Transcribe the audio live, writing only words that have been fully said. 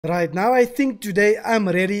Right now, I think today I'm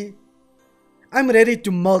ready. I'm ready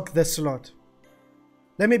to milk the slot.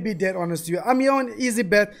 Let me be dead honest with you. I'm here on easy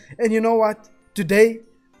bet, and you know what? Today,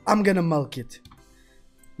 I'm gonna milk it.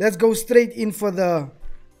 Let's go straight in for the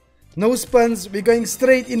no spins. We're going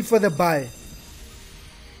straight in for the buy.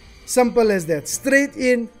 Simple as that. Straight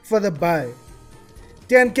in for the buy.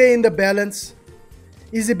 10k in the balance.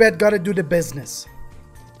 Easy bet gotta do the business.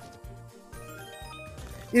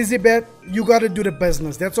 Easy bet, you gotta do the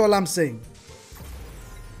business. That's all I'm saying.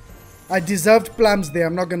 I deserved plums there,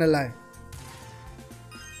 I'm not gonna lie.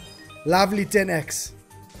 Lovely 10x.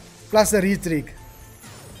 Plus a retrig.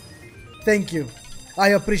 Thank you.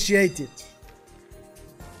 I appreciate it.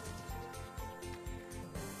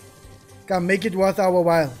 Come, make it worth our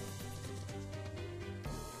while.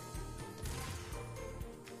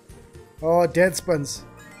 Oh, dead spins.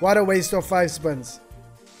 What a waste of 5 spins.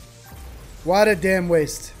 What a damn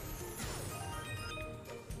waste.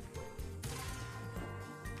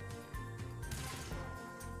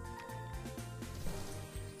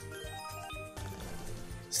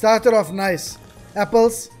 Started off nice.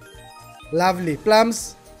 Apples. Lovely.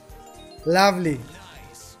 Plums. Lovely.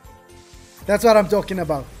 That's what I'm talking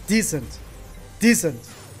about. Decent. Decent.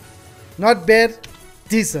 Not bad.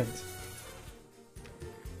 Decent.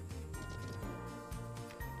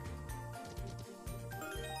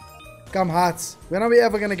 Come, hearts. When are we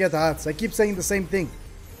ever gonna get hearts? I keep saying the same thing.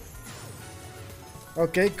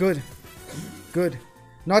 Okay, good. Good.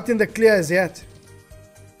 Not in the clear as yet.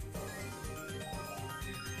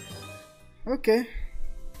 Okay.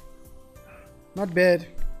 Not bad.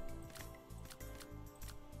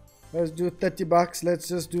 Let's do 30 bucks. Let's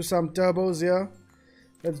just do some turbos here.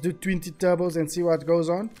 Let's do 20 turbos and see what goes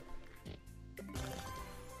on.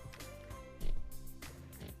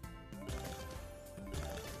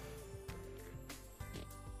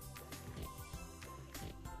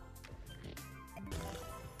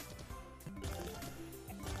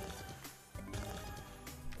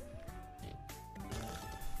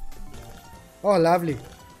 Oh, lovely.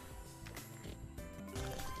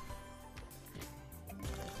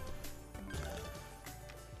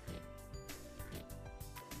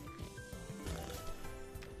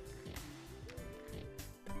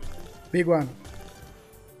 Big one.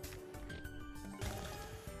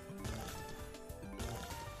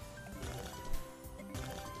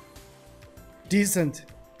 Decent.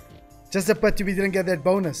 Just a pity we didn't get that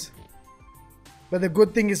bonus. But the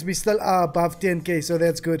good thing is we still are above 10k, so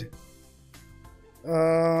that's good.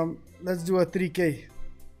 Let's do a 3k.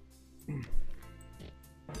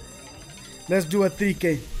 Let's do a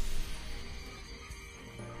 3k.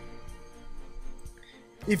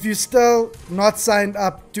 If you still not signed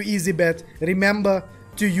up to EasyBet, remember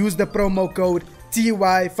to use the promo code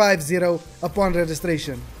TY50 upon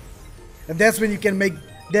registration. And that's when you can make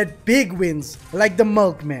that big wins like the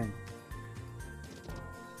milkman.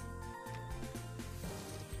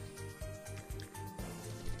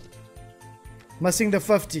 Missing the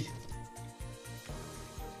 50.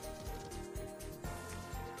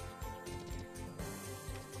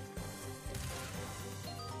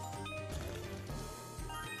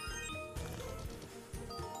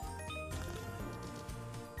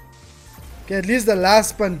 Okay, at least the last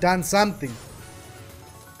spin done something.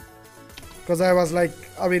 Because I was like,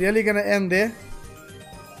 are we really gonna end there?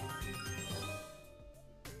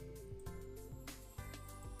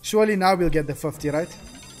 Surely now we'll get the 50, right?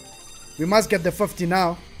 We must get the 50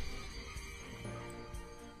 now.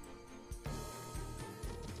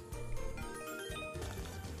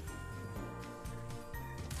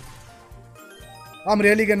 I'm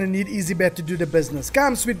really gonna need EasyBet to do the business.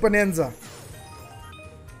 Come, sweet bonanza.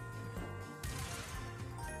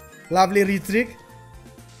 Lovely retrig.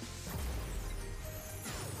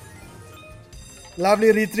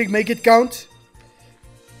 Lovely retrig. Make it count.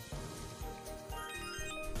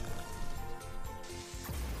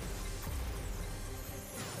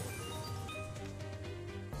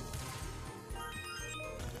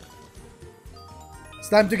 It's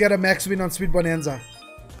time to get a max win on Sweet Bonanza.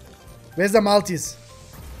 Where's the multis?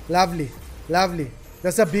 Lovely. Lovely.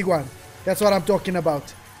 That's a big one. That's what I'm talking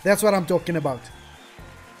about. That's what I'm talking about.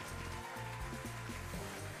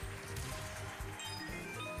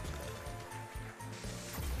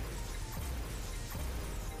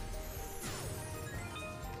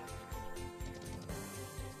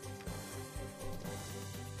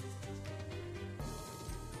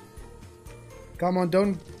 Come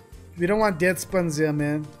on, we don't want dead spins here,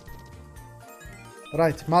 man.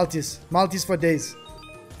 Right, multis. Multis for days.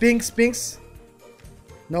 Pinks, pinks.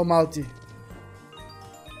 No multi.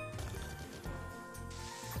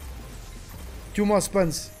 2 more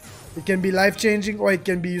spins. It can be life-changing or it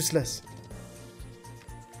can be useless.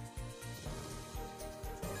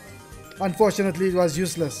 Unfortunately, it was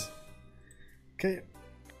useless. Okay.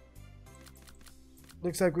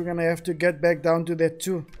 Looks like we're gonna have to get back down to that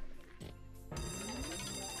too.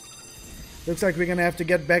 Looks like we're gonna have to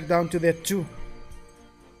get back down to that too.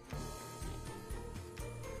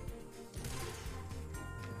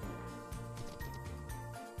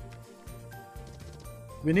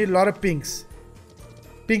 We need a lot of pinks.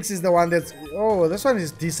 Pinks is the one that's... Oh, this one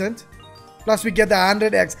is decent. Plus we get the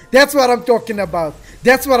 100x. That's what I'm talking about.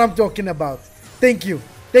 That's what I'm talking about. Thank you.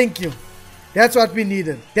 Thank you. That's what we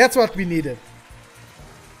needed. That's what we needed.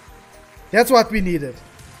 That's what we needed.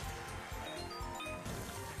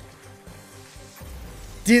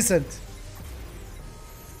 Decent.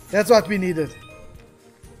 That's what we needed.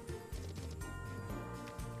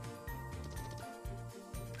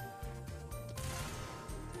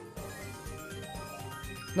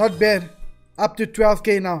 Not bad. Up to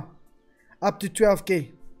 12k now. Up to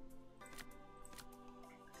 12k.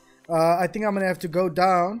 I think I'm gonna have to go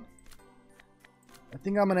down. I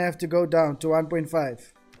think I'm gonna have to go down to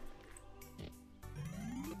 1.5.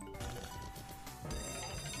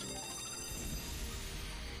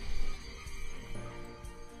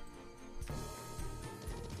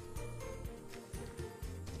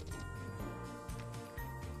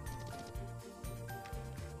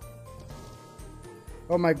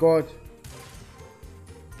 Oh my god.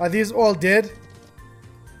 Are these all dead?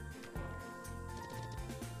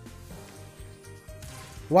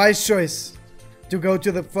 Wise choice to go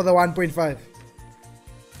to for the 1.5.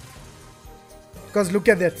 Because look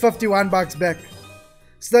at that, 51 bucks back.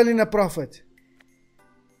 Still in a profit.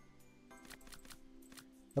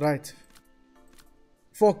 Right.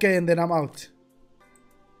 4k and then I'm out.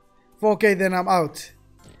 4k then I'm out.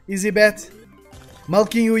 Easy bet.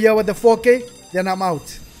 Milking you here with the 4k. Then I'm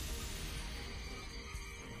out.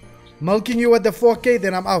 Milking you at the 4k,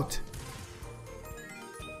 then I'm out.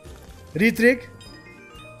 Retrig.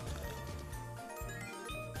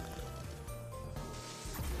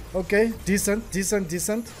 Okay, decent, decent,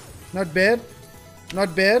 decent. Not bad.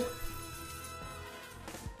 Not bad.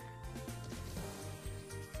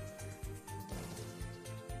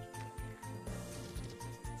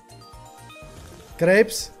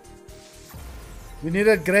 Grapes. We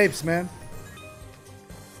needed grapes, man.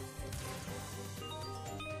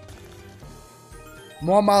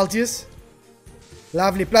 More Maltese.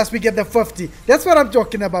 Lovely. Plus we get the 50. That's what I'm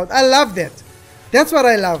talking about. I love that. That's what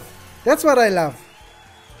I love. That's what I love.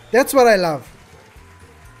 That's what I love.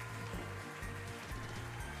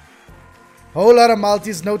 Whole lot of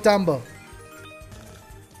Maltese, no tumble.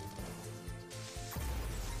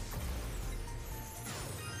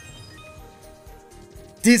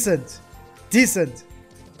 Decent. Decent.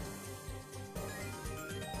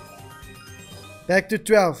 Back to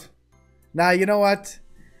 12. Now, you know what?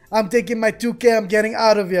 I'm taking my 2k. I'm getting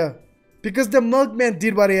out of here. Because the milkman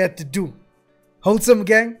did what he had to do. Wholesome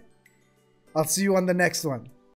gang. I'll see you on the next one.